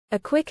A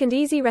quick and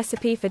easy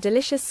recipe for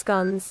delicious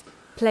scones.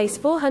 Place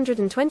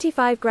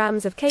 425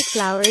 grams of cake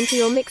flour into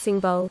your mixing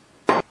bowl.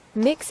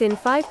 Mix in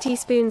 5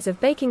 teaspoons of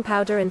baking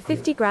powder and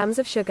 50 grams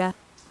of sugar.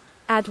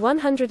 Add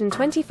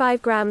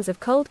 125 grams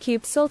of cold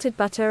cubed salted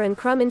butter and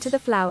crumb into the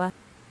flour.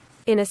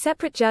 In a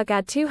separate jug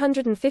add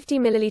 250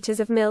 milliliters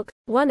of milk,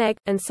 1 egg,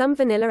 and some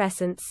vanilla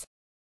essence.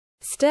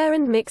 Stir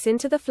and mix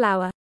into the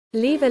flour.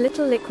 Leave a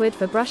little liquid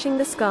for brushing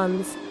the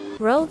scones.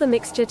 Roll the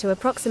mixture to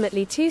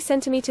approximately 2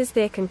 centimeters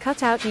thick and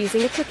cut out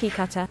using a cookie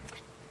cutter.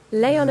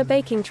 Lay on a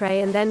baking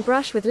tray and then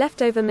brush with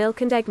leftover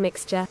milk and egg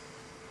mixture.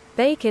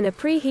 Bake in a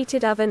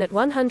preheated oven at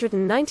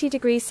 190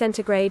 degrees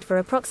centigrade for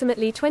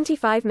approximately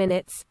 25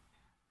 minutes.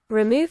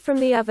 Remove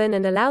from the oven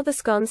and allow the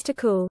scones to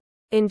cool.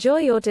 Enjoy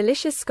your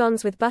delicious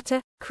scones with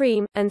butter,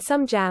 cream, and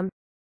some jam.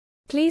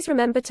 Please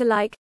remember to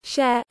like,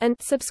 share, and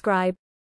subscribe.